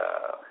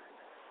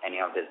any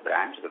of these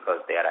brands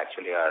because they are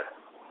actually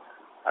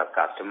our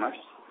customers,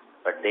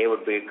 but they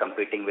would be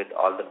competing with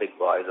all the big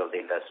boys of the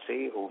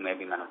industry who may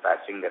be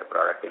manufacturing their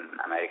product in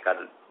America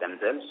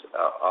themselves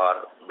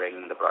or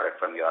bringing the product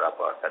from Europe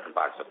or certain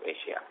parts of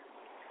Asia.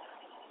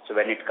 So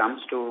when it comes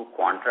to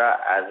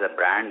Contra as a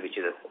brand, which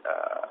is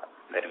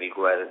that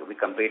we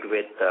compete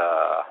with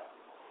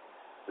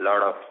a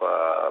lot of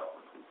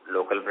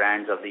local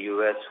brands of the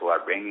US who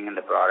are bringing in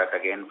the product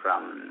again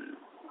from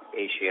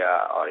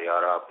Asia or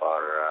Europe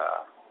or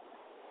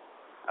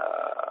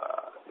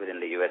within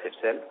the US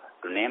itself.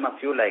 To name a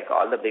few, like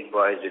all the big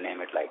boys, you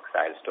name it, like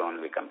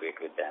Silestone, we compete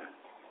with them.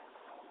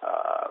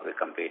 We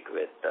compete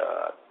with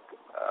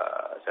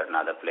certain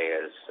other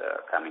players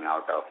coming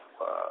out of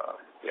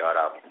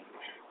Europe.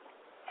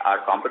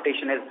 Our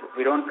competition is,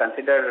 we don't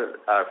consider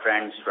our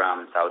friends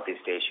from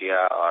Southeast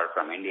Asia or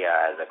from India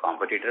as a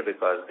competitor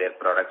because their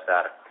products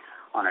are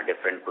on a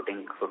different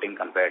footing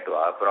compared to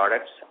our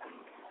products.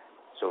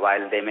 So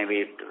while they may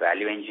be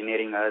value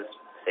engineering us,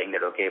 saying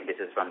that, okay, if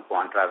this is from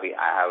Contra,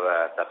 I have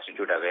a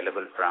substitute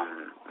available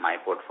from my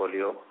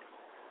portfolio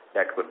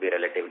that could be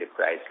relatively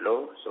priced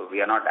low. So we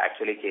are not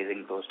actually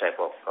chasing those type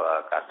of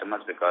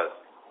customers because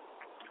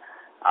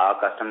our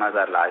customers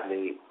are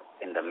largely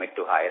in the mid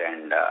to higher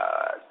end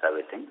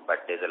servicing,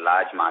 but there's a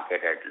large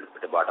market at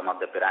the bottom of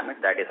the pyramid.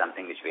 That is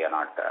something which we are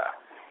not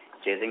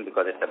chasing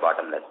because it's a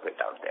bottomless pit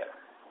out there.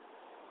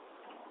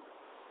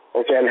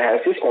 Okay, and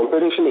has this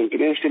competition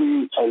increased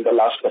in the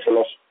last couple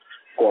of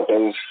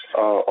quarters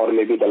or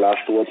maybe the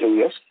last 2 or 3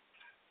 years?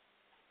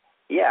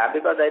 Yeah,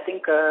 because I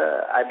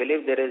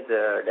believe there is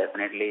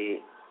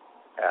definitely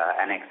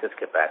an excess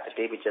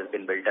capacity which has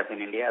been built up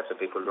in India, so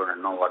people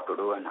don't know what to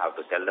do and how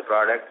to sell the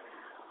product.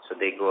 So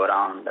they go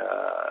around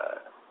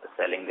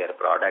selling their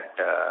product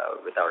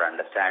without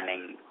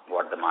understanding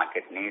what the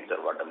market needs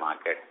or what the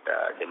market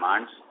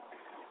demands.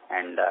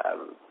 And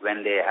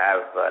when they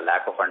have a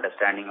lack of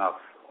understanding of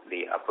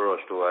the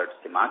approach towards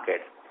the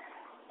market,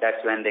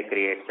 that's when they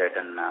create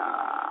certain,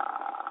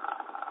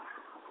 I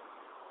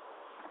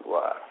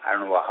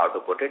don't know how to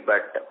put it,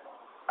 but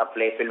a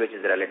playfield which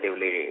is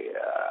relatively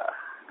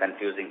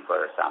confusing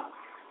for some.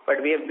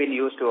 But we have been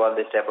used to all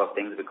this type of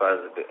things because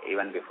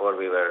even before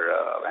we were,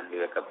 when we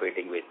were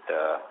competing with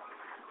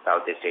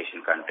Southeast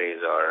Asian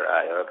countries or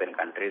European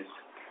countries,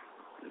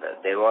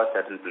 there were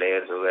certain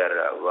players who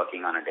were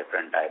working on a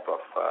different type of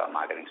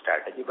marketing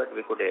strategy, but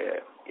we could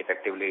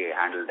effectively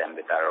handle them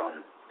with our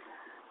own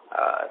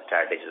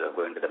strategies of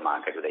going to the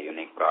market with a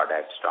unique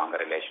product, stronger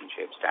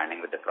relationship, standing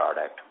with the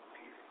product,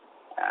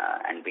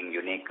 and being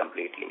unique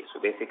completely. So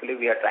basically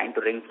we are trying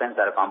to ring fence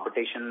our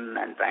competition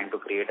and trying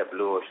to create a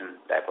blue ocean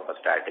type of a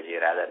strategy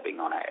rather than being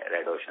on a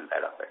red ocean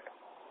side of it.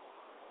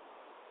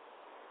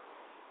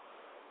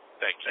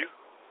 Thank you.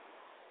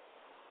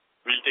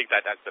 We'll take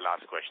that as the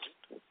last question.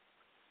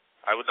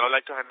 I would now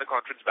like to hand the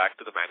conference back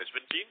to the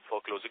management team for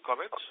closing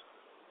comments.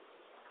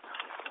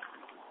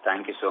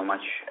 Thank you so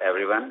much,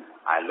 everyone.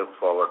 I look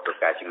forward to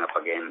catching up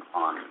again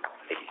on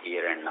the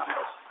year-end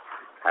numbers.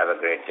 Have a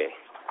great day.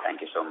 Thank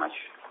you so much.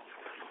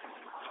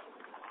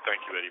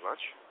 Thank you very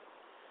much.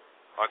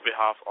 On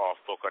behalf of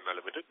Pokarna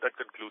Limited, that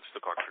concludes the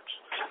conference.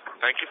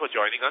 Thank you for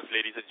joining us,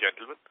 ladies and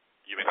gentlemen.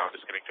 You may now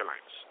disconnect your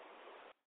lines.